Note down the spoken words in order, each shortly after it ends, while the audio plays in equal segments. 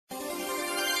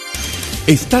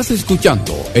Estás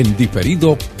escuchando en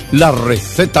diferido la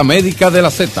receta médica de la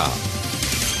Z.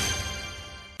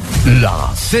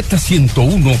 La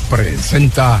Z101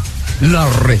 presenta la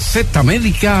receta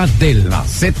médica de la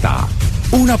Z,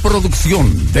 una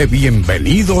producción de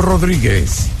Bienvenido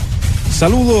Rodríguez.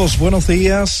 Saludos, buenos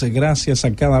días, gracias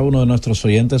a cada uno de nuestros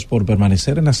oyentes por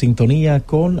permanecer en la sintonía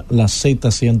con la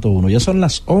Z101. Ya son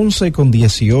las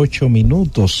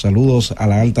 11:18. Saludos a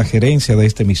la alta gerencia de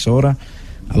esta emisora,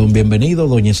 a don Bienvenido,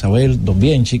 doña Isabel, don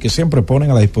Bienchi, que siempre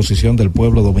ponen a la disposición del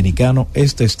pueblo dominicano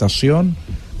esta estación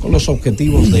con los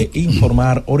objetivos de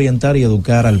informar, orientar y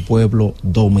educar al pueblo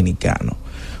dominicano.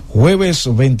 Jueves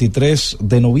 23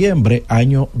 de noviembre,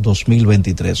 año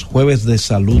 2023, jueves de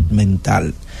salud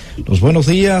mental. Los buenos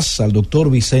días al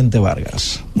doctor Vicente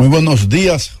Vargas. Muy buenos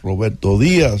días, Roberto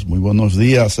Díaz. Muy buenos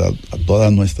días a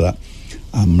toda nuestra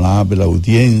amable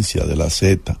audiencia de la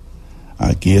Z.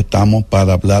 Aquí estamos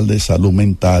para hablar de salud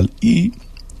mental y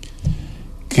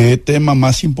qué tema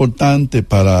más importante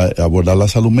para abordar la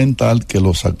salud mental que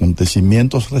los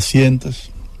acontecimientos recientes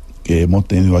que hemos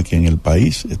tenido aquí en el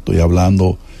país. Estoy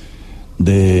hablando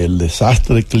del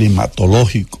desastre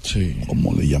climatológico, sí,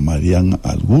 como le llamarían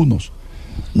algunos,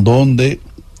 donde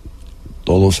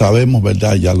todos sabemos,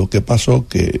 ¿verdad?, ya lo que pasó,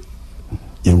 que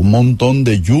llegó un montón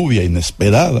de lluvia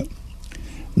inesperada.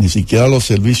 Ni siquiera los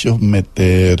servicios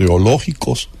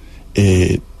meteorológicos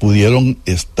pudieron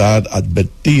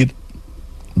advertir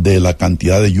de la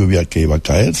cantidad de lluvia que iba a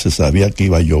caer. Se sabía que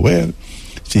iba a llover,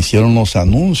 se hicieron los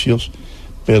anuncios,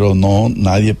 pero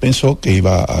nadie pensó que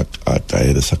iba a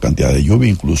caer esa cantidad de lluvia.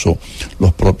 Incluso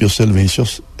los propios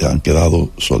servicios han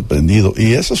quedado sorprendidos.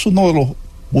 Y ese es uno de los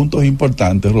puntos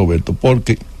importantes, Roberto,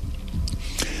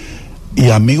 y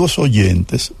amigos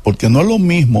oyentes, porque no es lo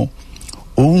mismo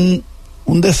un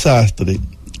desastre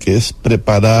que es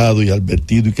preparado y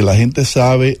advertido y que la gente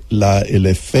sabe el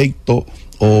efecto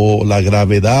o la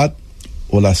gravedad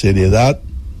o la seriedad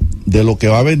de lo que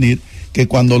va a venir, que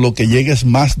cuando lo que llega es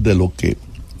más de lo que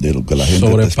la gente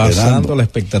sobrepasando está esperando. La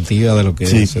expectativa de lo que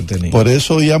sí, se tenía. Por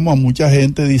eso oíamos a mucha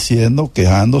gente diciendo,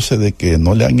 quejándose de que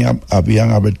no le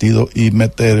habían advertido, y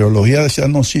meteorología decía,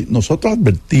 no, sí, nosotros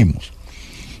advertimos,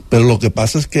 pero lo que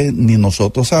pasa es que ni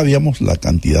nosotros sabíamos la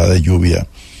cantidad de lluvia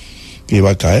que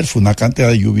iba a caer. Fue una cantidad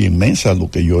de lluvia inmensa. Lo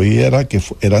que yo oí era que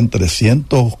eran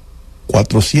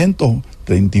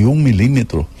 431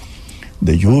 milímetros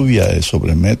de lluvia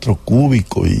sobre metro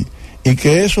cúbico, y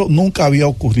que eso nunca había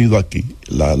ocurrido aquí.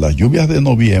 Las lluvias de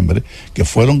noviembre, que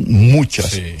fueron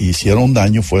muchas, sí, hicieron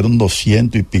daño, fueron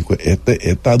 200 y pico.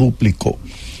 Esta duplicó.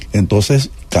 Entonces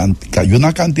cayó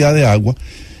una cantidad de agua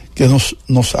que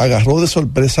nos agarró de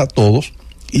sorpresa a todos,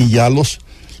 y ya los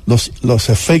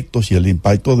efectos y el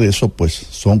impacto de eso pues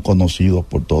son conocidos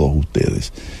por todos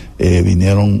ustedes.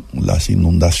 Vinieron las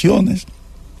inundaciones,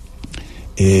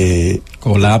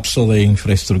 colapso de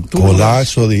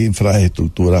infraestructuras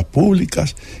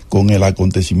públicas, con el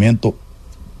acontecimiento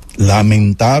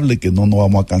lamentable, que no nos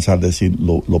vamos a cansar de decir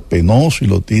lo penoso y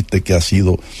lo triste que ha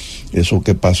sido eso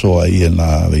que pasó ahí en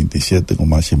la 27 con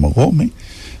Máximo Gómez,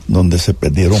 donde se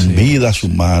perdieron vidas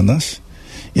humanas.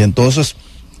 Y entonces,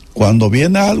 cuando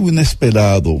viene algo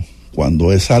inesperado,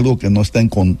 cuando es algo que no está en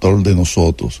control de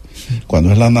nosotros,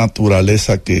 cuando es la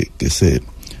naturaleza que se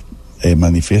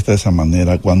manifiesta de esa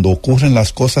manera, cuando ocurren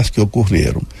las cosas que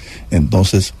ocurrieron,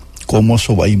 entonces, ¿cómo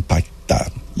eso va a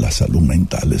impactar la salud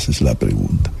mental? Esa es la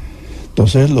pregunta.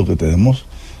 Entonces, lo que tenemos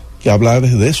que hablar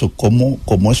es de eso, cómo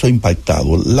eso ha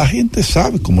impactado. La gente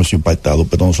sabe cómo eso ha impactado,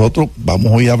 pero nosotros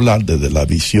vamos hoy a hablar desde la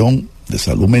visión de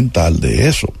salud mental de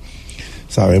eso.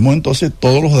 Sabemos entonces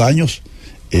todos los daños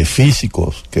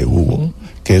físicos que hubo,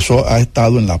 que eso ha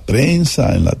estado en la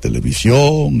prensa, en la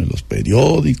televisión, en los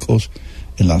periódicos,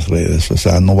 en las redes. O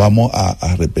sea, no vamos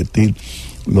a repetir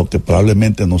lo que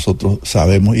probablemente nosotros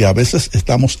sabemos, y a veces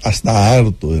estamos hasta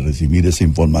hartos de recibir esa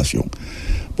información,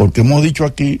 porque hemos dicho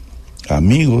aquí,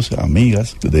 amigos,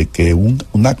 amigas, de que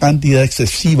una cantidad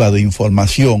excesiva de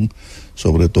información,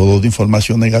 sobre todo de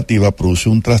información negativa, produce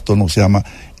un trastorno que se llama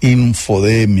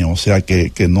infodemia. O sea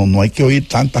que no hay que oír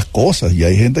tantas cosas, y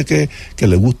hay gente que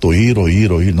le gusta oír.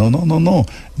 No.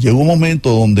 Llega un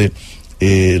momento donde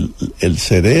el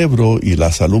cerebro y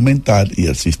la salud mental y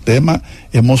el sistema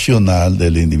emocional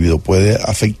del individuo puede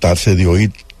afectarse de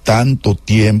oír tanto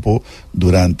tiempo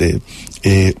durante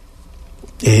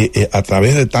a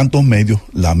través de tantos medios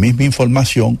la misma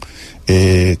información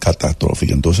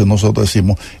catastrófica. Entonces nosotros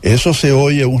decimos, eso se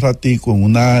oye un ratico en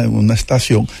una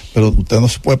estación, pero usted no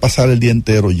se puede pasar el día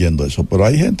entero oyendo eso. Pero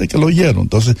hay gente que lo oyeron.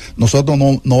 Entonces nosotros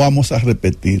no vamos a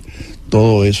repetir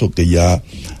todo eso que ya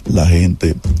la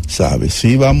gente sabe.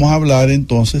 Sí vamos a hablar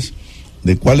entonces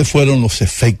de cuáles fueron los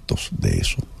efectos de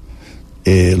eso.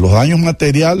 Los daños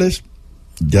materiales,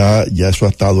 ya eso ha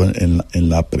estado en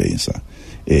la prensa.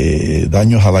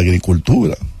 Daños a la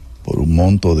agricultura, por un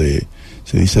monto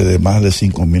se dice de más de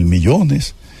 5.000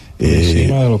 millones.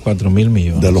 Encima de los 4.000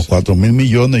 millones. De los 4.000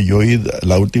 millones, yo oí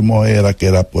la última que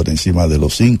era por encima de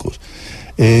los 5.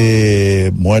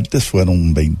 Muertes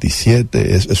fueron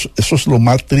 27. Eso es lo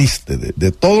más triste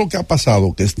de todo lo que ha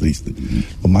pasado, que es triste.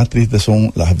 Lo más triste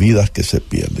son las vidas que se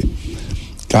pierden.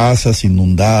 Casas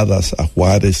inundadas,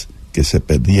 ajuares que se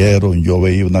perdieron. Yo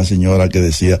veía una señora que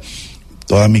decía: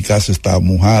 toda mi casa está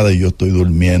mojada y yo estoy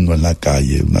durmiendo en la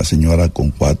calle. Una señora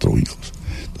con 4 hijos.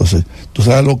 Entonces, tú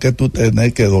sabes lo que tú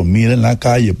tenés que dormir en la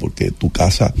calle porque tu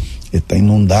casa está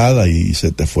inundada y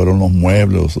se te fueron los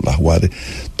muebles, las ajuares.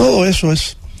 Todo eso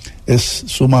es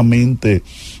sumamente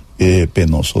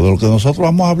penoso. De lo que nosotros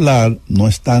vamos a hablar no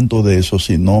es tanto de eso,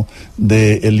 sino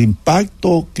del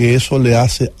impacto que eso le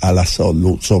hace a la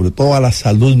salud, sobre todo a la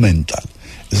salud mental.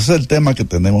 Ese es el tema que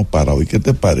tenemos para hoy. ¿Qué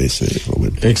te parece,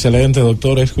 Roberto? Excelente,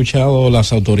 doctor. He escuchado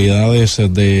las autoridades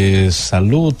de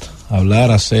salud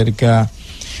hablar acerca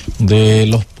de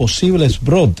los posibles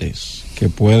brotes que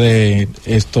puede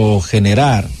esto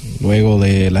generar luego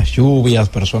de las lluvias,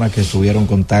 personas que estuvieron en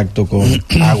contacto con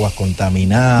aguas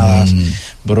contaminadas,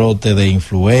 brote de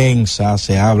influenza,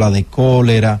 se habla de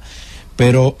cólera,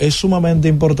 pero es sumamente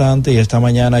importante, y esta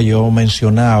mañana yo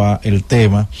mencionaba el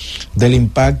tema del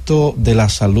impacto de la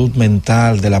salud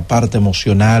mental, de la parte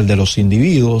emocional de los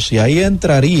individuos, y ahí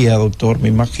entraría, doctor, me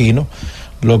imagino,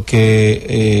 lo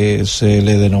que se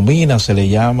le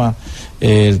llama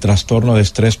el trastorno de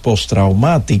estrés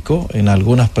postraumático en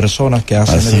algunas personas que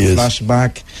hacen el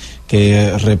flashback,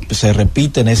 que se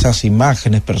repiten esas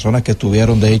imágenes, personas que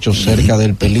estuvieron de hecho cerca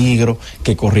del peligro,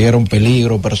 que corrieron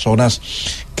peligro, personas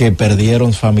que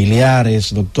perdieron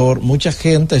familiares. Doctor, mucha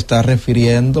gente está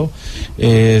refiriendo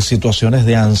situaciones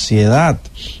de ansiedad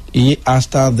y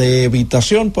hasta de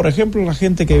evitación. Por ejemplo, la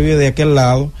gente que vive de aquel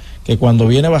lado, que cuando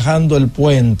viene bajando el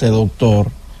puente, doctor,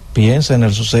 piensa en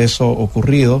el suceso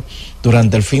ocurrido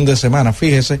durante el fin de semana.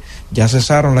 Fíjese, ya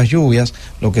cesaron las lluvias,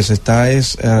 lo que se está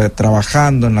es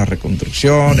trabajando en la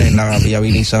reconstrucción, en la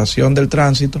viabilización del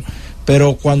tránsito,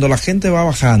 pero cuando la gente va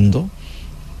bajando,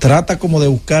 trata como de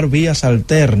buscar vías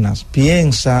alternas,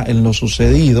 piensa en lo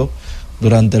sucedido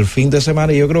durante el fin de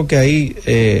semana, y yo creo que ahí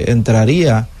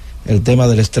entraría el tema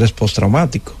del estrés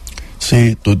postraumático.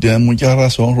 Sí, tú tienes mucha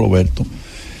razón, Roberto.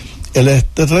 El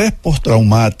estrés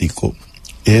postraumático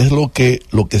es lo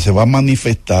que se va a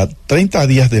manifestar 30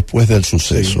 días después del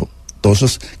suceso. Sí.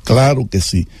 Entonces, claro que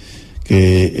sí,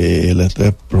 que el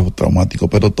estrés postraumático,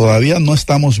 pero todavía no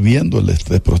estamos viendo el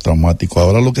estrés postraumático.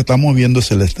 Ahora lo que estamos viendo es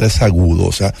el estrés agudo.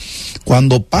 O sea,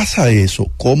 cuando pasa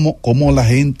eso, cómo la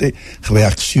gente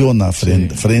reacciona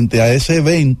frente a ese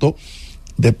evento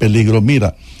de peligro.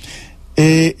 Mira,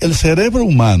 el cerebro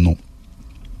humano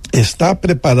está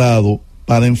preparado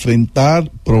para enfrentar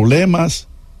problemas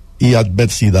y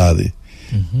adversidades,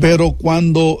 pero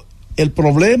cuando el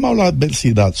problema o la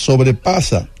adversidad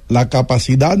sobrepasa la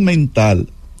capacidad mental,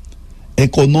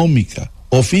 económica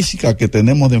o física que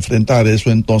tenemos de enfrentar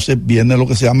eso, entonces viene lo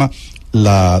que se llama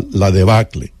la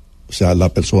debacle. O sea, la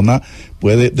persona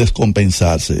puede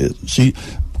descompensarse. Si,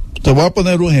 te voy a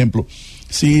poner un ejemplo.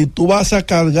 Si tú vas a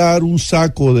cargar un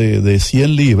saco de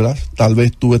 100 libras, tal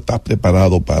vez tú estás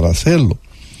preparado para hacerlo.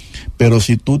 Pero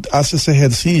si tú haces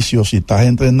ejercicio, si estás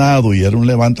entrenado y eres un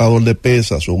levantador de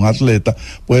pesas o un atleta,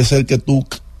 puede ser que tú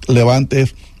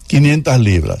levantes 500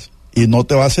 libras y no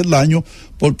te va a hacer daño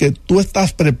porque tú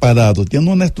estás preparado, tienes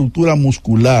una estructura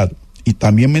muscular y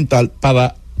también mental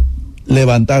para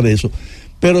levantar eso.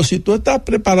 Pero si tú estás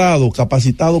preparado,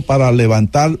 capacitado para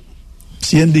levantar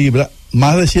 100 libras,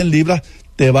 más de 100 libras,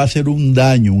 te va a hacer un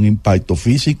daño, un impacto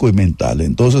físico y mental.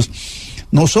 Entonces,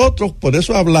 nosotros, por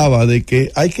eso hablaba de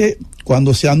que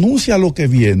cuando se anuncia lo que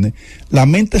viene, la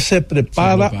mente se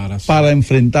prepara para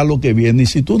enfrentar lo que viene. Y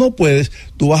si tú no puedes,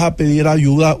 tú vas a pedir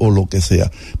ayuda o lo que sea.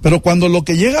 Pero cuando lo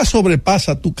que llega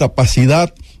sobrepasa tu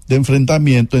capacidad de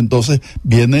enfrentamiento, entonces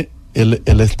viene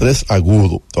el estrés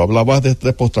agudo. Tú hablabas de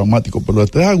estrés postraumático, pero el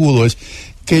estrés agudo es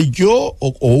que yo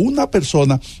o una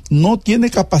persona no tiene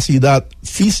capacidad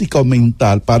física o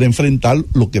mental para enfrentar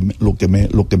lo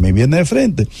que me viene de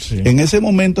frente. Sí. En ese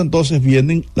momento entonces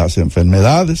vienen las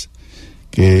enfermedades,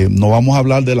 que no vamos a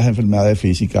hablar de las enfermedades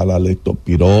físicas, la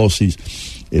leptospirosis,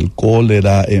 el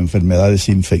cólera, enfermedades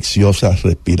infecciosas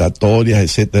respiratorias,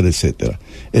 etcétera, etcétera.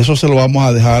 Eso se lo vamos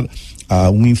a dejar a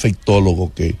un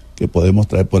infectólogo que podemos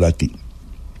traer por aquí.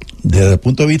 Desde el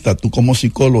punto de vista, tú como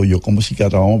psicólogo, yo como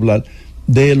psiquiatra, vamos a hablar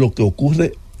de lo que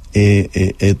ocurre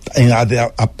en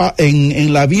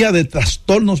la vía de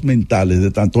trastornos mentales,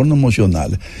 de trastornos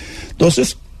emocionales.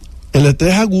 Entonces, el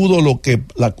estrés agudo, lo que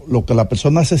la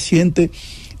persona se siente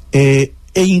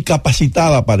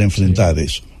incapacitada para enfrentar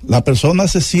eso. La persona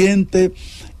se siente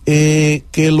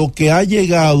que lo que ha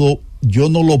llegado yo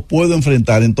no lo puedo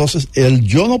enfrentar. Entonces, el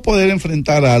yo no poder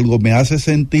enfrentar algo me hace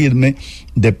sentirme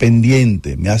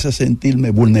dependiente, me hace sentirme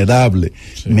vulnerable,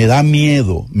 me da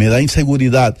miedo, me da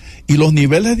inseguridad, y los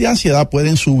niveles de ansiedad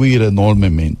pueden subir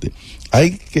enormemente.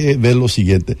 Hay que ver lo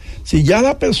siguiente: si ya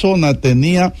la persona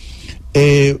tenía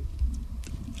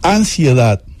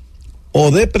ansiedad o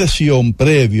depresión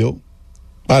previo,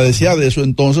 padecía de eso,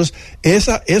 entonces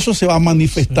eso se va a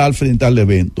manifestar frente al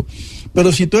evento.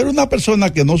 Pero si tú eres una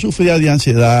persona que no sufría de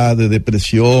ansiedad, de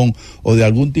depresión o de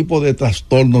algún tipo de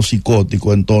trastorno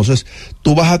psicótico, entonces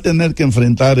tú vas a tener que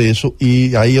enfrentar eso,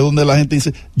 y ahí es donde la gente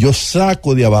dice, yo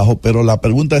saco de abajo, pero la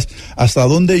pregunta es, ¿hasta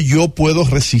dónde yo puedo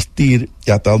resistir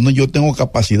y hasta dónde yo tengo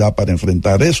capacidad para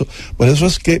enfrentar eso? Por eso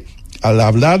es que al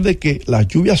hablar de que las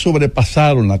lluvias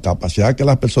sobrepasaron la capacidad que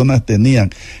las personas tenían,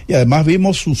 y además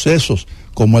vimos sucesos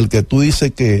como el que tú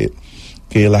dices que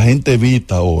la gente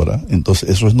evita ahora, entonces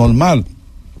eso es normal,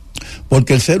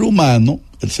 porque el ser humano,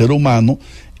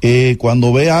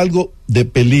 cuando ve algo de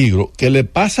peligro que le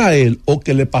pasa a él o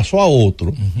que le pasó a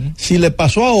otro, si le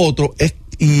pasó a otro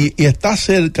y está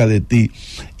cerca de ti,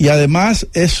 y además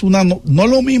no es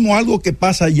lo mismo algo que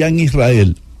pasa allá en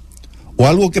Israel o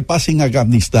algo que pasa en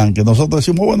Afganistán, que nosotros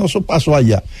decimos, bueno, eso pasó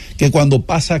allá, que cuando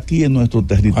pasa aquí en nuestro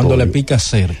territorio. Cuando le pica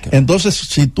cerca. Entonces,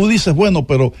 si tú dices, bueno,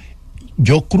 pero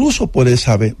yo cruzo por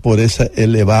ese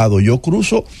elevado, yo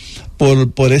cruzo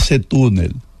por ese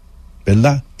túnel,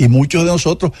 ¿verdad? Y muchos de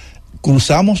nosotros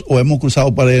cruzamos o hemos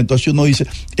cruzado para allá. Entonces uno dice,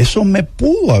 eso me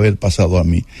pudo haber pasado a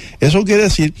mí. Eso quiere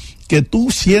decir que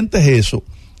tú sientes eso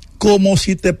como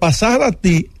si te pasara a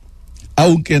ti,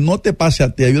 aunque no te pase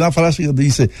a ti. Hay una frase que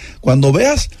dice, cuando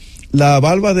veas la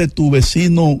barba de tu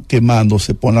vecino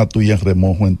quemándose, pon la tuya en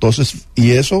remojo. Entonces,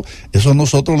 y eso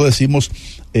nosotros lo decimos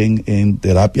en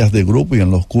terapias de grupo y en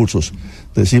los cursos.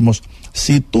 Decimos,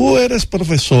 si tú eres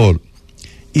profesor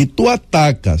y tú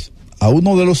atacas a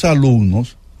uno de los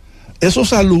alumnos,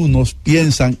 esos alumnos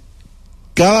piensan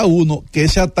cada uno que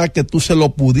ese ataque tú se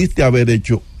lo pudiste haber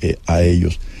hecho a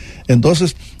ellos.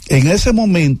 Entonces, en ese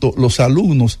momento, los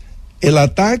alumnos, el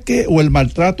ataque o el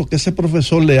maltrato que ese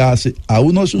profesor le hace a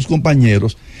uno de sus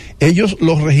compañeros, ellos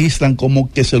lo registran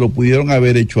como que se lo pudieron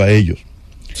haber hecho a ellos.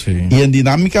 Sí. Y en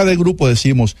dinámica de grupo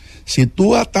decimos, si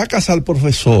tú atacas al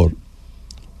profesor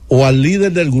o al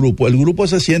líder del grupo, el grupo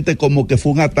se siente como que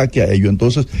fue un ataque a ellos.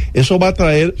 Entonces, eso va a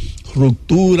traer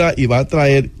ruptura y va a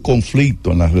traer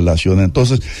conflicto en las relaciones.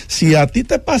 Entonces, si a ti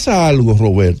te pasa algo,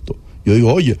 Roberto, yo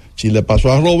digo, oye, si le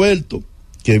pasó a Roberto,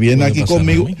 que viene aquí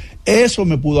conmigo, eso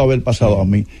me pudo haber pasado a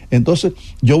mí. Entonces,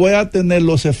 yo voy a tener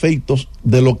los efectos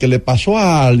de lo que le pasó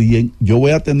a alguien, yo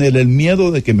voy a tener el miedo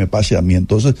de que me pase a mí.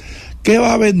 Entonces, ¿qué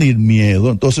va a venir?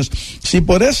 Miedo. Entonces, si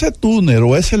por ese túnel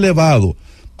o ese elevado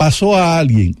pasó a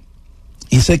alguien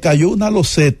y se cayó una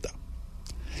loseta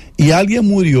y alguien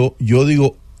murió, yo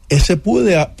digo, ese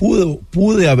pude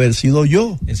haber sido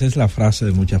yo. Esa es la frase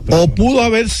de muchas personas. O pudo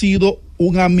haber sido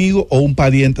un amigo o un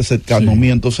pariente cercano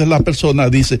mío. Entonces la persona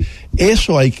dice,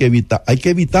 eso hay que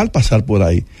evitar pasar por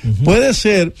ahí. Puede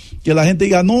ser que la gente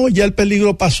diga, no, ya el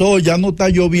peligro pasó, ya no está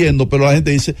lloviendo, pero la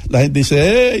gente dice,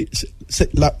 hey,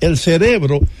 el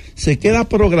cerebro se queda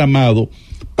programado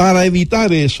para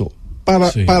evitar eso,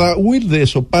 para huir de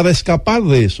eso, para escapar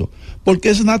de eso,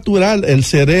 porque es natural. El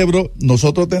cerebro,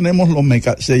 nosotros tenemos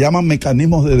se llaman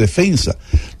mecanismos de defensa.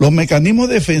 Los mecanismos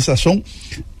de defensa son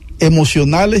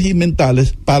emocionales y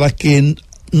mentales para que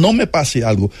no me pase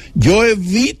algo. Yo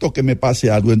evito que me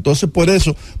pase algo. Entonces, por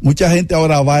eso, mucha gente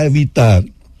ahora va a evitar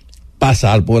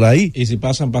pasar por ahí. Y si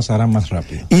pasan, pasarán más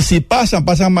rápido. Y si pasan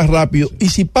más rápido. Sí. Y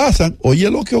si pasan, oye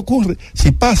lo que ocurre,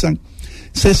 si pasan,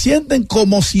 se sienten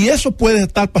como si eso puede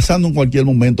estar pasando en cualquier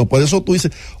momento. Por eso tú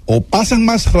dices, o pasan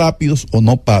más rápidos o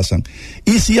no pasan.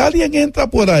 Y si alguien entra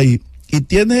por ahí y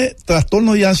tiene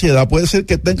trastorno de ansiedad, puede ser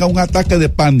que tenga un ataque de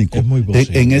pánico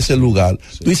en ese lugar.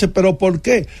 Sí. Tú dices, ¿pero por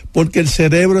qué? Porque el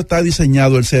cerebro está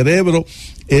diseñado, el cerebro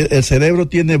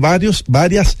tiene varias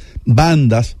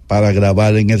bandas para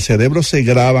grabar. En el cerebro se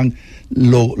graban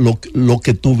lo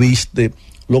que tú viste,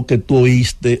 lo que tú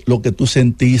oíste, lo que tú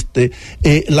sentiste,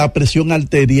 la presión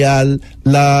arterial,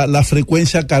 la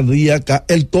frecuencia cardíaca,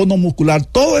 el tono muscular,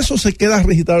 todo eso se queda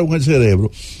registrado en el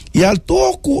cerebro. Y al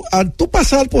tú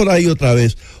pasar por ahí otra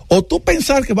vez, o tú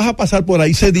pensar que vas a pasar por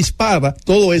ahí, se dispara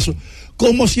todo eso,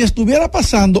 como si estuviera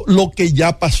pasando lo que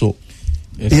ya pasó.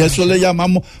 Y eso le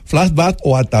llamamos flashback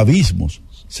o atavismos.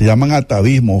 se llaman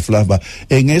atavismo o flashback.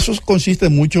 En eso consiste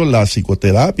mucho la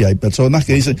psicoterapia. Hay personas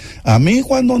que dicen, a mí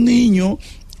cuando niño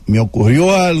me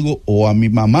ocurrió algo, o a mi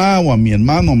mamá, o a mi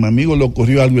hermano, o a mi amigo le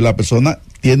ocurrió algo, y la persona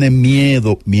tiene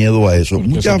miedo a eso. Porque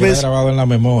muchas se veces queda grabado en la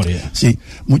memoria. Sí,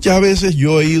 muchas veces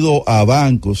yo he ido a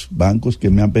bancos que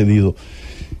me han pedido,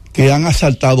 que han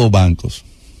asaltado bancos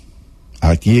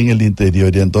aquí en el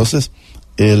interior, y entonces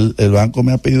el banco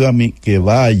me ha pedido a mí que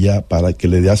vaya para que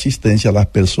le dé asistencia a las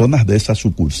personas de esa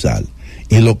sucursal.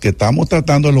 Y lo que estamos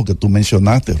tratando es lo que tú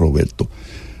mencionaste, Roberto.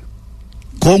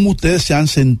 ¿Cómo ustedes se han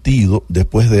sentido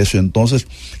después de eso? Entonces,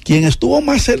 quien estuvo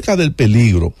más cerca del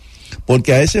peligro,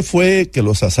 porque a ese fue que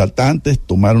los asaltantes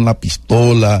tomaron la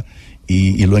pistola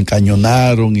y lo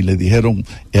encañonaron y le dijeron,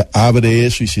 abre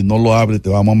eso, y si no lo abre te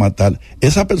vamos a matar.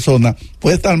 Esa persona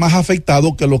puede estar más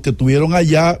afectado que los que estuvieron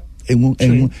allá en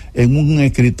un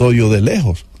escritorio de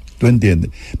lejos. ¿Tú entiendes?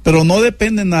 Pero no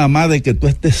depende nada más de que tú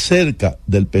estés cerca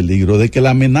del peligro, de que la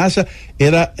amenaza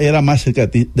era más cerca de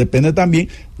ti. Depende también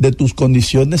de tus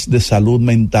condiciones de salud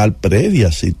mental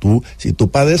previas. Si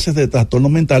tú padeces de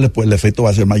trastornos mentales, pues el efecto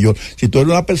va a ser mayor. Si tú eres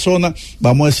una persona,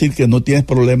 vamos a decir que no tienes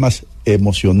problemas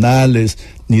emocionales,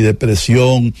 ni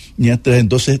depresión, ni estrés,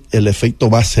 entonces el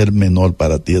efecto va a ser menor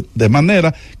para ti. De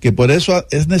manera que por eso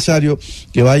es necesario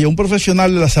que vaya un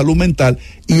profesional de la salud mental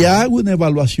y haga una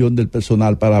evaluación del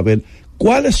personal para ver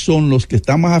cuáles son los que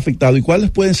están más afectados y cuáles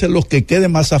pueden ser los que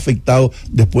queden más afectados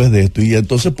después de esto. Y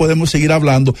entonces podemos seguir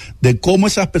hablando de cómo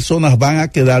esas personas van a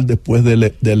quedar después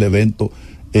del evento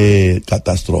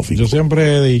catastrófico. Yo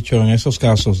siempre he dicho, en esos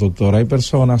casos, doctor, hay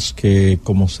personas que,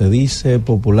 como se dice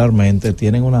popularmente,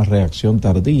 tienen una reacción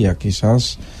tardía.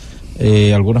 Quizás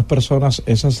algunas personas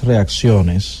esas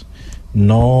reacciones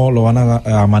no lo van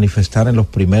a manifestar en los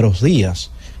primeros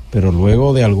días, pero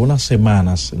luego de algunas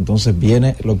semanas, entonces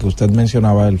viene lo que usted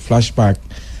mencionaba, el flashback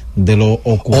de lo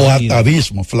ocurrido. O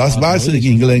atavismo. Flashback en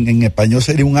inglés, en español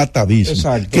sería un atavismo.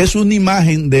 Exacto. Que es una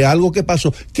imagen de algo que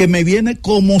pasó, que me viene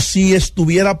como si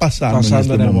estuviera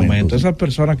pasando en el momento. ¿Sí? Esas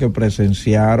personas que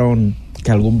presenciaron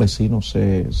que algún vecino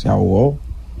se ahogó,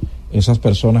 esas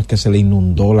personas que se le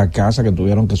inundó la casa, que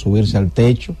tuvieron que subirse al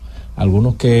techo,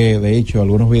 algunos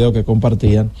videos que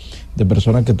compartían de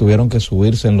personas que tuvieron que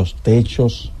subirse en los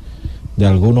techos de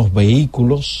algunos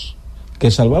vehículos, que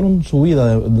salvaron su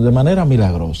vida de manera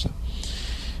milagrosa.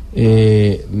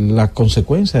 Las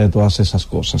consecuencias de todas esas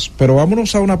cosas. Pero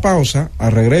vámonos a una pausa.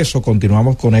 Al regreso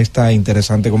continuamos con esta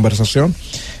interesante conversación.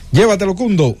 Llévatelo,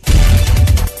 Cundo.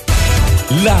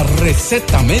 La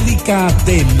receta médica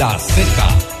de la Z.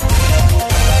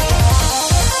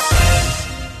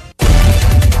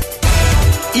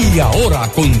 Y ahora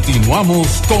continuamos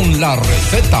con la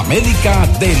receta médica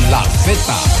de la Z.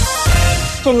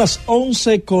 Son las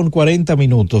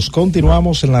 11:40.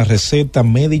 Continuamos en la receta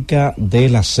médica de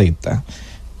la Z.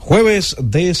 Jueves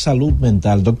de salud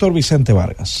mental. Doctor Vicente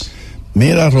Vargas.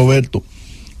 Mira, Roberto,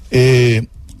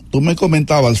 tú me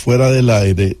comentabas fuera del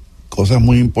aire cosas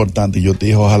muy importantes. Yo te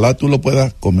dije, ojalá tú lo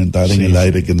puedas comentar en el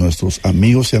aire, que nuestros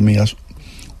amigos y amigas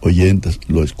oyentes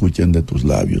lo escuchen de tus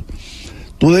labios.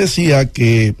 Tú decías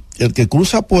que el que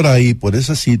cruza por ahí, por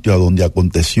ese sitio a donde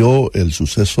aconteció el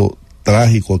suceso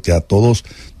trágico que a todos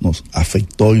nos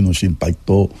afectó y nos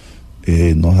impactó,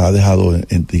 nos ha dejado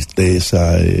en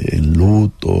tristeza, en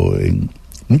luto, en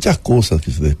muchas cosas que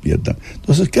se despiertan.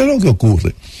 Entonces, ¿qué es lo que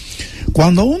ocurre?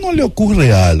 Cuando a uno le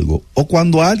ocurre algo, o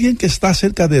cuando a alguien que está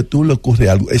cerca de tú le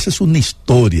ocurre algo, esa es una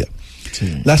historia. Sí.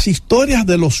 Las historias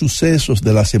de los sucesos,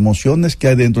 de las emociones que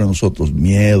hay dentro de nosotros,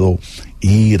 miedo,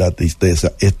 ira,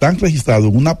 tristeza, están registrados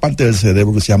en una parte del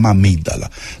cerebro que se llama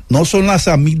amígdala. No son las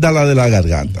amígdalas de la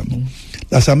garganta, ¿no?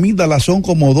 Las amígdalas son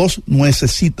como dos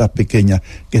nuecesitas pequeñas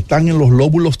que están en los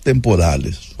lóbulos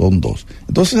temporales, son dos.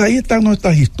 Entonces ahí están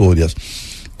nuestras historias.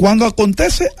 Cuando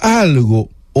acontece algo,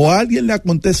 o a alguien le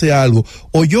acontece algo,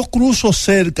 o yo cruzo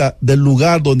cerca del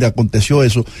lugar donde aconteció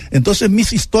eso, entonces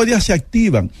mis historias se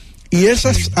activan. Y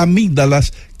esas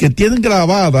amígdalas que tienen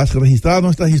grabadas, registradas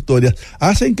nuestras historias,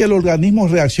 hacen que el organismo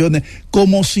reaccione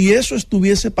como si eso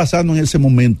estuviese pasando en ese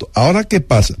momento. Ahora, ¿qué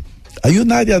pasa? Hay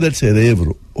un área del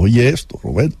cerebro, oye esto,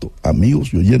 Roberto,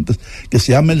 amigos y oyentes, que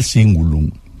se llama el cingulum.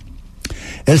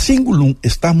 El cingulum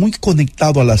está muy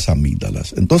conectado a las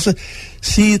amígdalas. Entonces,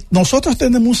 si nosotros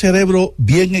tenemos un cerebro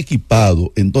bien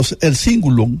equipado, entonces el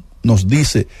cingulum nos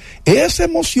dice, esa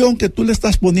emoción que tú le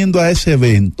estás poniendo a ese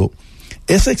evento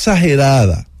es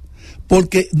exagerada,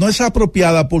 porque no es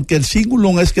apropiada, porque el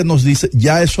cingulum es que nos dice,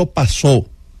 ya eso pasó.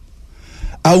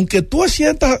 Aunque tú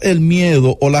sientas el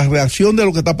miedo o la reacción de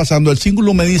lo que está pasando, el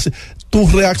cingulum me dice, tu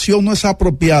reacción no es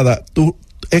apropiada, tu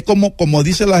es como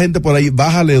dice la gente por ahí,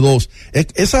 bájale 2.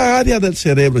 Esa área del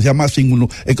cerebro se llama cingulum.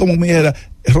 Es como me dijera,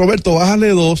 Roberto, bájale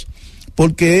 2,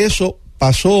 porque eso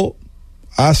pasó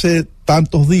hace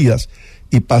tantos días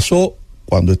y pasó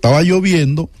cuando estaba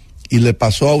lloviendo y le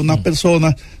pasó a una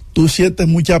persona. Tú sientes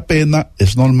mucha pena,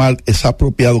 es normal, es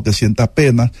apropiado que sientas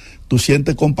pena. Tú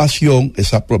sientes compasión,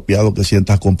 es apropiado que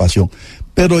sientas compasión.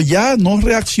 Pero ya no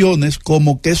reacciones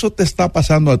como que eso te está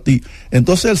pasando a ti.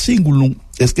 Entonces el cingulum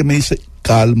es que me dice,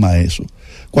 calma eso.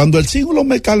 Cuando el cingulum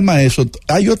me calma eso,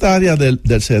 hay otra área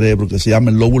del cerebro que se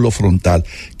llama el lóbulo frontal.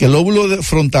 Que el lóbulo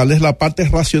frontal es la parte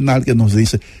racional que nos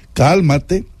dice,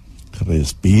 cálmate,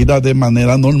 respira de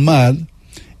manera normal,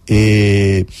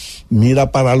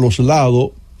 mira para los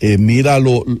lados, mira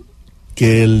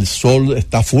que el sol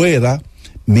está afuera,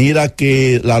 mira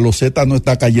que la loseta no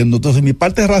está cayendo. Entonces mi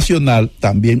parte racional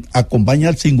también acompaña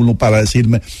al cingulum para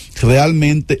decirme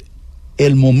realmente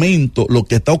el momento, lo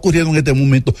que está ocurriendo en este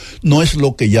momento no es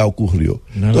lo que ya ocurrió.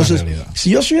 No. Entonces,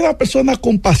 si yo soy una persona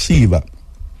compasiva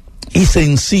y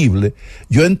sensible,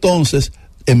 yo entonces,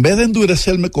 en vez de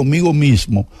endurecerme conmigo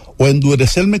mismo o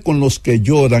endurecerme con los que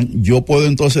lloran, yo puedo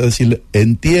entonces decirle,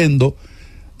 entiendo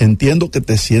que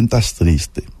te sientas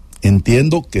triste,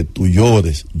 entiendo que tú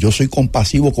llores, yo soy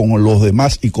compasivo con los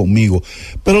demás y conmigo,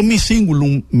 pero mi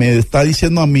cingulum me está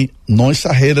diciendo a mí, no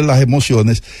exageres las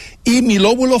emociones, y mi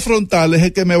lóbulo frontal es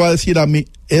el que me va a decir a mí,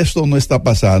 esto no está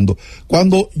pasando.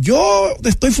 Cuando yo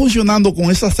estoy funcionando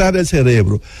con esas áreas del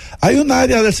cerebro, hay una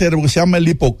área del cerebro que se llama el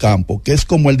hipocampo, que es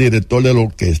como el director de la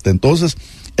orquesta. Entonces,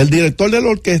 el director de la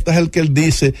orquesta es el que él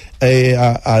dice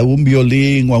a un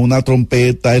violín o a una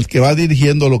trompeta, el que va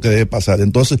dirigiendo lo que debe pasar.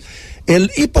 Entonces,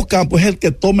 el hipocampo es el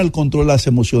que toma el control de las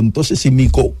emociones. Entonces, si mi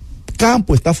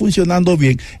campo está funcionando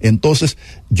bien, entonces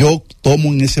yo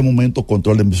tomo en ese momento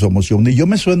control de mis emociones y yo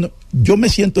me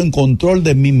siento en control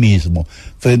de mí mismo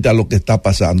frente a lo que está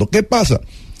pasando. ¿Qué pasa?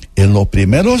 En los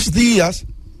primeros días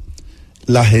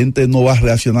la gente no va a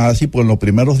reaccionar así, porque en los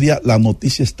primeros días la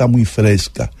noticia está muy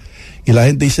fresca. Y la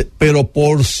gente dice, pero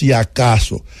por si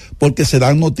acaso, porque se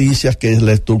dan noticias que es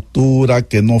la estructura,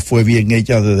 que no fue bien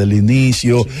hecha desde el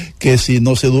inicio, sí, que si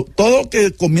no se... todo lo que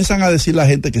comienzan a decir la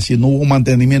gente, que si no hubo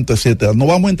mantenimiento, etcétera. No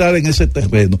vamos a entrar en ese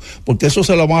terreno, porque eso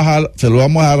se lo vamos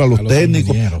a dar a los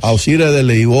técnicos, a Osiris de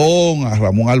Leibón, a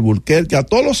Ramón Alburquerque, a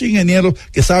todos los ingenieros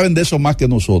que saben de eso más que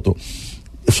nosotros.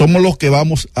 Somos los que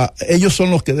ellos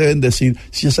son los que deben decir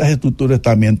si esas estructuras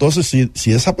están bien. Entonces,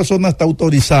 si esa persona está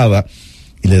autorizada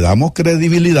y le damos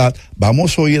credibilidad,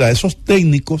 vamos a oír a esos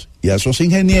técnicos y a esos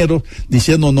ingenieros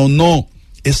diciendo, no,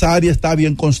 esa área está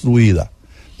bien construida.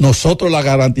 Nosotros la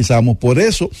garantizamos. Por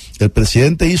eso, el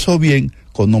presidente hizo bien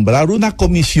con nombrar una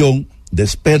comisión de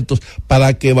expertos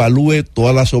para que evalúe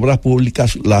todas las obras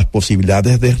públicas, las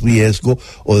posibilidades de riesgo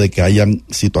o de que hayan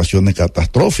situaciones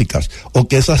catastróficas o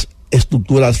que esas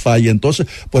estructuras fallen. Entonces,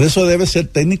 por eso debe ser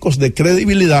técnicos de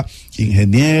credibilidad,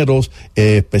 ingenieros,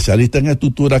 especialistas en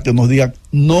estructura que nos digan,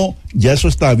 no, ya eso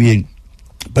está bien.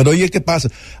 Pero oye, ¿qué pasa?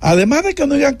 Además de que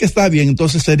nos digan que está bien,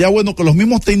 entonces sería bueno que los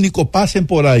mismos técnicos pasen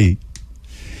por ahí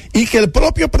y que el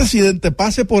propio presidente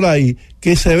pase por ahí,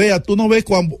 que se vea. Tú no ves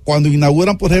cuando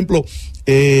inauguran, por ejemplo,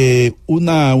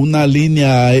 una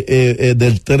línea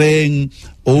del tren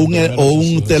o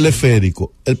un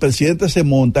teleférico. El presidente se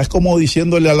monta, es como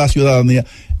diciéndole a la ciudadanía,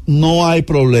 no hay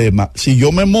problema. Si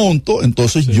yo me monto,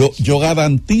 entonces sí, yo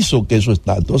garantizo que eso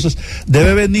está. Entonces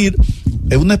debe venir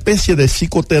una especie de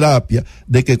psicoterapia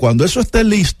de que cuando eso esté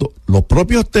listo, los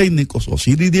propios técnicos,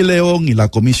 Osiris de León y la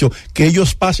comisión, que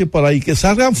ellos pasen por ahí, que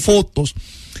salgan fotos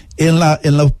en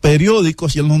los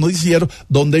periódicos y en los noticieros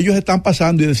donde ellos están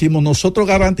pasando y decimos, nosotros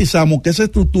garantizamos que esa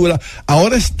estructura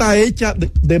ahora está hecha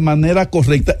de manera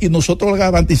correcta y nosotros la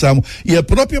garantizamos. Y el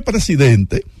propio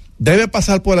presidente debe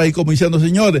pasar por ahí como diciendo,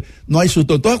 señores, no hay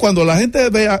susto. Entonces, cuando la gente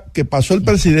vea que pasó el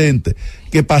presidente,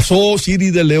 que pasó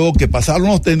Osiris de León, que pasaron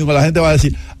los técnicos, la gente va a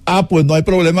decir, pues no hay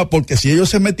problema, porque si ellos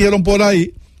se metieron por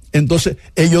ahí, entonces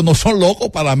ellos no son locos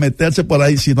para meterse por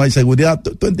ahí si no hay seguridad.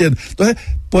 ¿Tú entiendes? Entonces,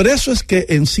 por eso es que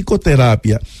en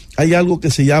psicoterapia hay algo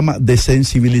que se llama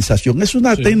desensibilización. Es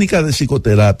una técnica de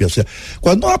psicoterapia. O sea,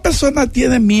 cuando una persona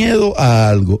tiene miedo a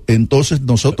algo, entonces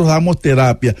nosotros damos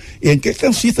terapia. ¿Y en qué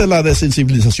consiste la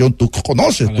desensibilización? Tú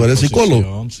conoces, tú eres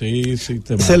psicólogo. Sí,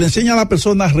 se le enseña a la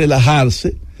persona a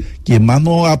relajarse. Quien más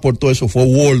nos aportó eso fue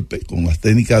Wolpe, con las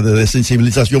técnicas de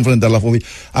desensibilización frente a la fobia.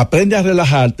 Aprende a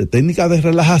relajarte, técnica de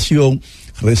relajación,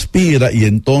 respira y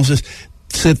entonces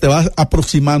se te va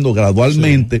aproximando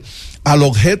gradualmente al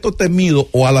objeto temido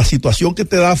o a la situación que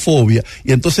te da fobia,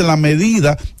 y entonces en la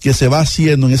medida que se va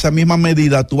haciendo, en esa misma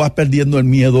medida tú vas perdiendo el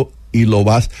miedo y lo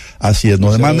vas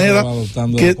haciendo. De manera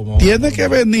que tiene que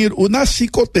venir una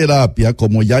psicoterapia,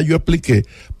 como ya yo expliqué,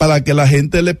 para que la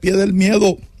gente le pierda el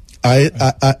miedo a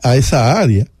esa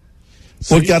área.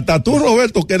 Porque sí, hasta tú,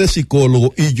 Roberto, que eres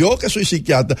psicólogo, y yo que soy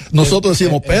psiquiatra, nosotros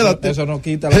decimos, espérate. Eso no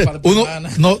quita la parte humana.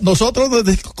 Nosotros,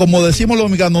 como decimos los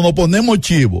mexicanos, nos ponemos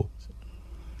chivos.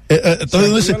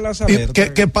 Entonces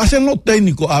que pasen los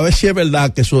técnicos a ver si es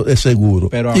verdad que eso es seguro,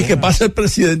 y que pase el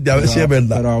presidente a ver si es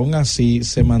verdad. Pero aún así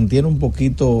se mantiene un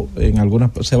poquito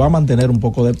se va a mantener un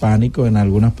poco de pánico en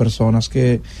algunas personas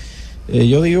que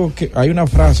yo digo que hay una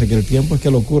frase que el tiempo es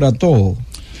que lo cura todo.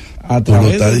 A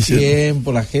través del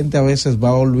tiempo la gente a veces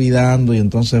va olvidando y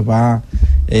entonces va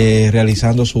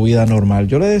realizando su vida normal.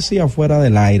 Yo le decía fuera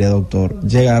del aire, doctor,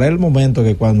 llegará el momento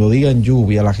que cuando digan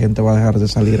lluvia la gente va a dejar de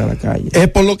salir a la calle. Es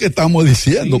por lo que estamos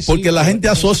diciendo, porque la gente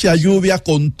asocia lluvia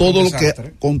con todo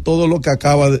lo que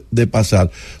acaba de pasar.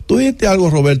 Tú dijiste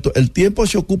algo, Roberto, el tiempo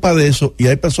se ocupa de eso y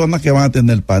hay personas que van a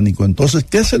tener pánico. Entonces,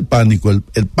 ¿qué es el pánico?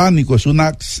 El pánico es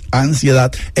una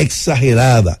ansiedad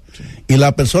exagerada. Y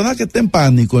la persona que está en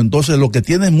pánico, entonces lo que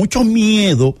tiene es mucho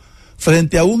miedo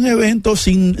frente a un evento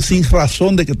sin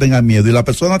razón de que tenga miedo. Y la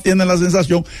persona tiene la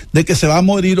sensación de que se va a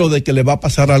morir o de que le va a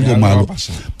pasar algo malo.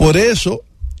 Por eso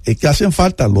es que hacen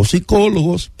falta los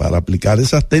psicólogos para aplicar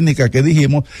esas técnicas que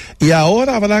dijimos. Y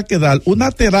ahora habrá que dar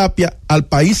una terapia al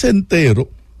país entero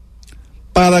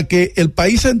para que el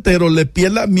país entero le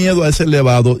pierda miedo a ese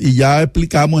elevado, y ya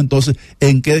explicamos entonces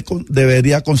en qué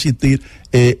debería consistir.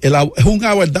 Es un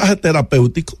abordaje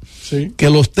terapéutico, sí, que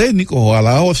los técnicos,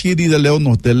 ojalá Osiris de León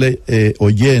nos esté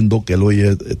oyendo, que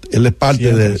él es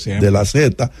parte siempre. De la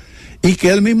Z, y que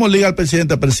él mismo le diga al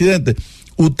presidente,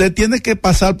 usted tiene que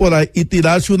pasar por ahí y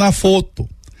tirarse una foto.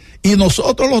 Y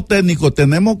nosotros los técnicos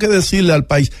tenemos que decirle al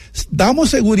país,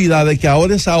 damos seguridad de que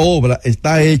ahora esa obra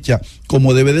está hecha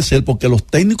como debe de ser, porque los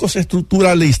técnicos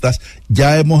estructuralistas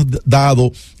ya hemos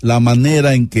dado la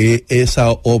manera en que esa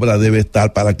obra debe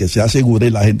estar para que se asegure y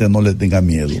la gente no le tenga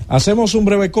miedo. Hacemos un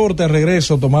breve corte, al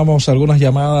regreso tomamos algunas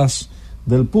llamadas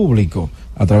del público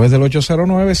a través del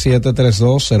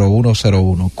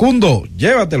 809-732-0101. Cundo,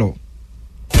 llévatelo.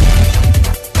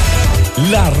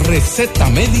 La receta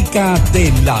médica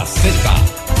de la Z.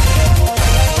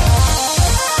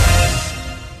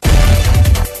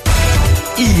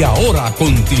 Y ahora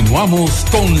continuamos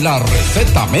con la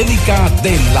receta médica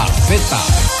de la Z.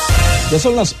 Ya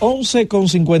son las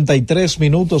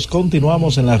 11:53.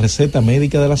 Continuamos en la receta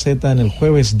médica de la Z en el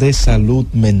jueves de salud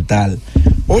mental.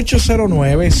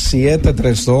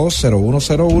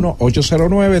 809-732-0101,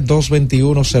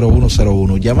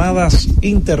 809-221-0101. Llamadas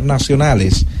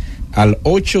internacionales al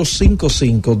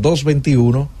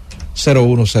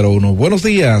 855-221-0101. Buenos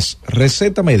días,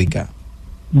 receta médica.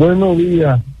 Buenos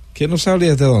días. ¿Quién nos habla y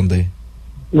desde dónde?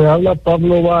 Le habla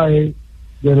Pablo Baez,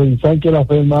 de Sánchez La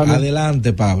Fe, hermano.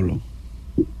 Adelante, Pablo.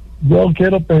 Yo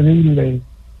quiero pedirle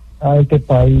a este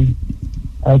país,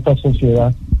 a esta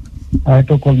sociedad, a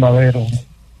estos colmaderos,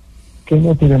 que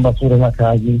no tiren basura en la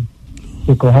calle,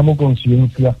 que cojamos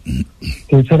conciencia,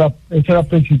 que ese es la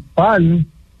principal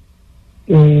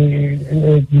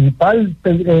el principal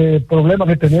problema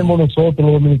que tenemos nosotros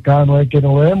los dominicanos es que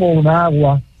nos vemos un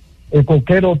agua, el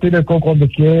coquero tira el coco donde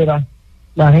quiera,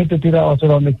 la gente tira la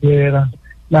basura donde quiera,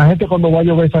 la gente cuando va a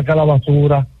llover saca la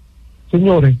basura.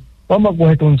 Señores, vamos a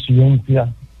coger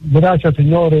conciencia. Gracias,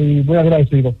 señores, y muy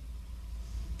agradecido.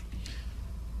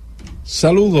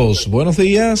 Saludos, buenos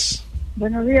días.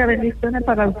 Buenos días, bendiciones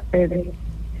para ustedes.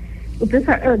 Yo sé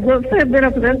de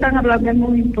lo que ustedes están hablando es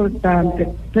muy importante,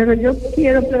 pero yo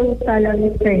quiero preguntarle a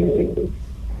Vicente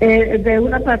de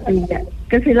una pastilla,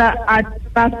 que si la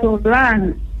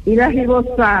alprazolam y la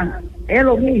ribosan es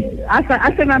lo mismo,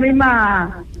 hacen la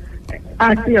misma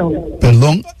acción.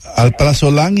 Perdón,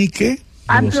 alprazolam y qué?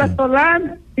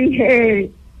 Alprazolam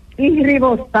y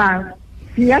ribosan,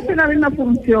 si hacen la misma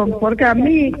función, porque a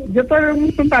mí, yo estoy en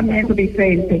un tratamiento,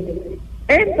 Vicente.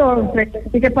 Entonces,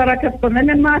 y que para que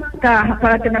ponerle más cajas,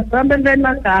 para que me puedan vender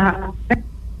más cajas.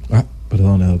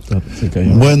 Perdone, doctor, se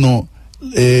cayó. Bueno,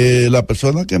 la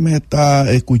persona que me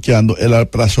está escuchando, el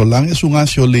alprazolam es un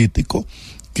ansiolítico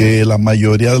que la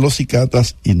mayoría de los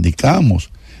psiquiatras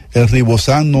indicamos. El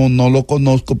ribosan no lo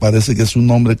conozco, parece que es un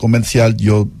nombre comercial,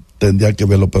 yo tendría que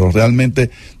verlo, pero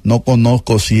realmente no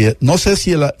conozco no sé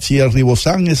si el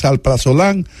ribosan es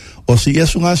alprazolam o si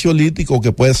es un ansiolítico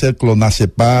que puede ser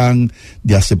clonazepam,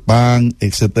 diazepam,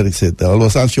 etcétera, etcétera.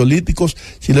 Los ansiolíticos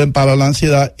sirven para la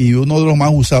ansiedad y uno de los más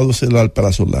usados es el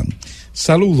alprazolam.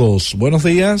 Saludos, buenos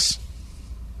días.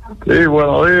 Sí,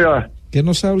 buenos días. ¿Quién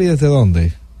nos habla y desde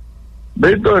dónde?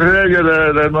 Víctor Reyes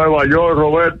de Nueva York,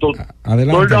 Roberto.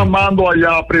 Adelante. Estoy llamando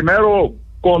allá. Primero,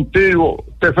 contigo.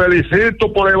 Te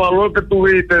felicito por el valor que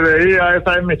tuviste de ir a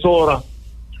esa emisora,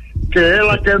 que es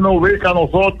la que nos ubica a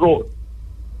nosotros.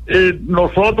 Y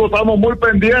nosotros estamos muy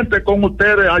pendientes con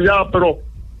ustedes allá, pero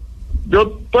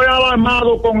yo estoy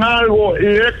alarmado con algo, y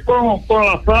es con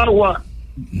las aguas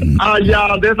allá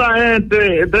de esa gente,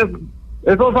 de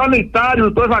esos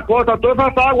sanitarios y todas esas cosas.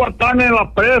 Todas esas aguas están en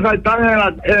la presa, están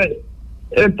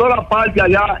en toda parte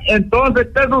allá. Entonces,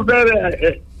 ¿qué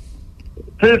sucede?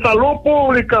 Si salud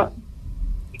pública,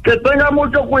 que tenga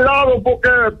mucho cuidado, porque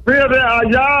fíjate,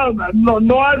 allá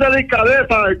no hay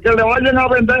delicadeza, que le vayan a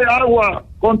vender agua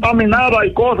contaminada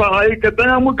y cosas ahí, que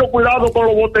tengan mucho cuidado con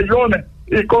los botellones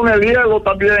y con el hielo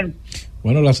también.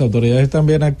 Bueno, las autoridades están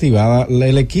bien activadas.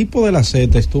 El equipo de la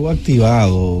Z estuvo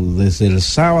activado desde el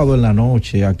sábado en la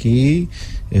noche. Aquí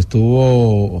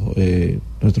estuvo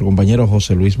nuestro compañero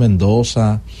José Luis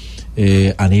Mendoza,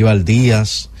 Aníbal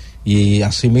Díaz, y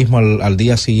asimismo al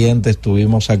día siguiente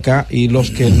estuvimos acá, y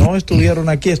los que no estuvieron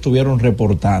aquí estuvieron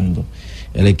reportando.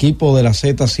 El equipo de la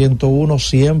Z101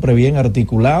 siempre bien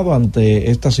articulado ante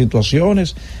estas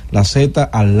situaciones, la Z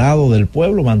al lado del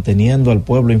pueblo, manteniendo al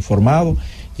pueblo informado,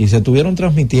 y se estuvieron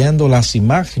transmitiendo las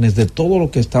imágenes de todo lo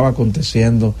que estaba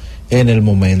aconteciendo en el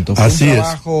momento. Fue Así un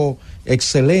trabajo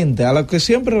excelente, a lo que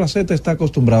siempre la Z está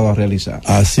acostumbrado a realizar.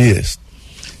 Así es.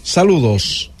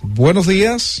 Saludos, buenos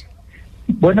días.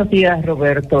 Buenos días,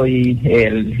 Roberto, y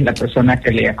la persona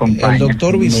que le acompaña. El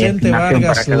doctor Vicente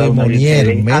Vargas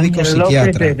Lemonier, médico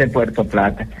psiquiatra desde Puerto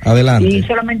Plata. Adelante. Y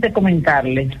solamente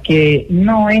comentarles que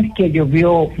no es que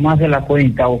llovió más de la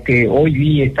cuenta o que hoy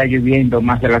día está lloviendo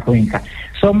más de la cuenta.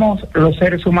 Somos los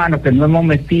seres humanos que nos hemos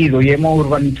metido y hemos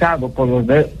urbanizado por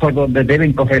donde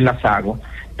deben correr las aguas.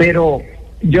 Pero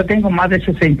yo tengo más de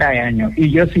 60 años y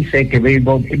yo sí sé que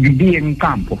viví en un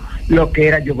campo lo que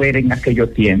era llover en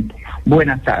aquellos tiempos.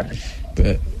 Buenas tardes.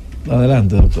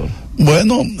 Adelante, doctor.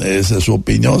 Bueno, esa es su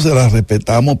opinión, se la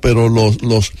respetamos, pero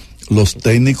los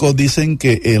técnicos dicen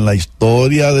que en la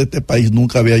historia de este país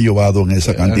nunca había llovido en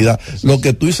esa cantidad. Lo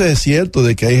que tú dices es cierto,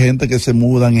 de que hay gente que se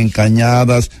mudan en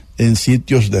cañadas, en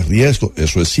sitios de riesgo,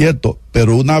 eso es cierto,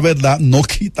 pero una verdad no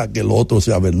quita que lo otro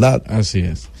sea verdad. Así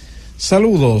es.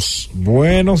 Saludos,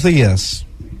 buenos días.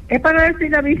 Es para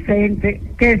decirle a Vicente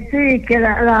que sí, que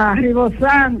la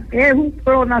Ribosan es un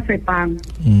clonazepam.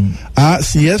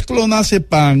 Si es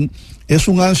clonazepam, es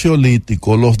un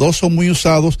ansiolítico. Los dos son muy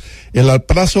usados. El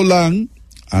alprazolam,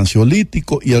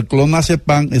 ansiolítico, y el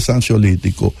clonazepam es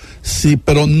ansiolítico. Sí,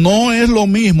 pero no es lo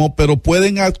mismo, pero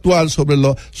pueden actuar sobre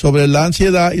la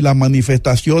ansiedad y las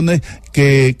manifestaciones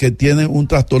que tienen un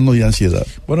trastorno de ansiedad.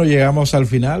 Bueno, llegamos al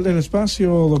final del espacio,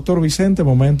 doctor Vicente,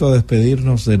 momento de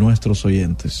despedirnos de nuestros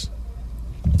oyentes.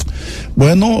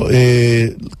 Bueno,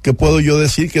 ¿qué puedo yo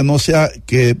decir? Que no sea,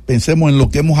 que pensemos en lo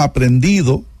que hemos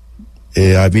aprendido.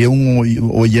 Había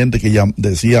un oyente que ya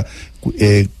decía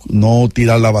no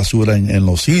tirar la basura en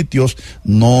los sitios,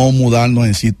 no mudarnos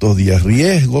en sitios de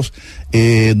riesgos,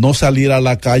 no salir a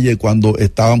la calle cuando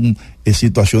estaban en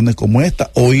situaciones como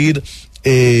esta, o ir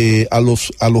a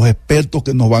los expertos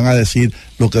que nos van a decir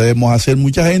lo que debemos hacer.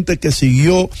 Mucha gente que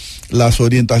siguió las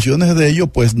orientaciones de ellos,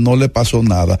 pues no le pasó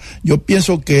nada. Yo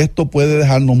pienso que esto puede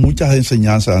dejarnos muchas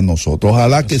enseñanzas a nosotros.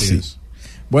 Ojalá que sí.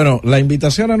 Bueno, la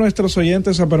invitación a nuestros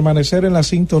oyentes a permanecer en la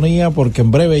sintonía, porque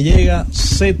en breve llega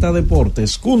Z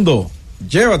Deportes. Cundo,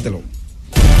 llévatelo.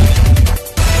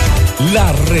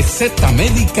 La receta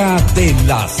médica de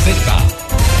la Z.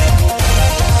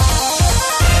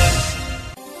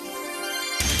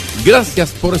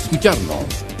 Gracias por escucharnos.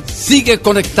 Sigue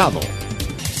conectado.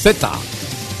 Z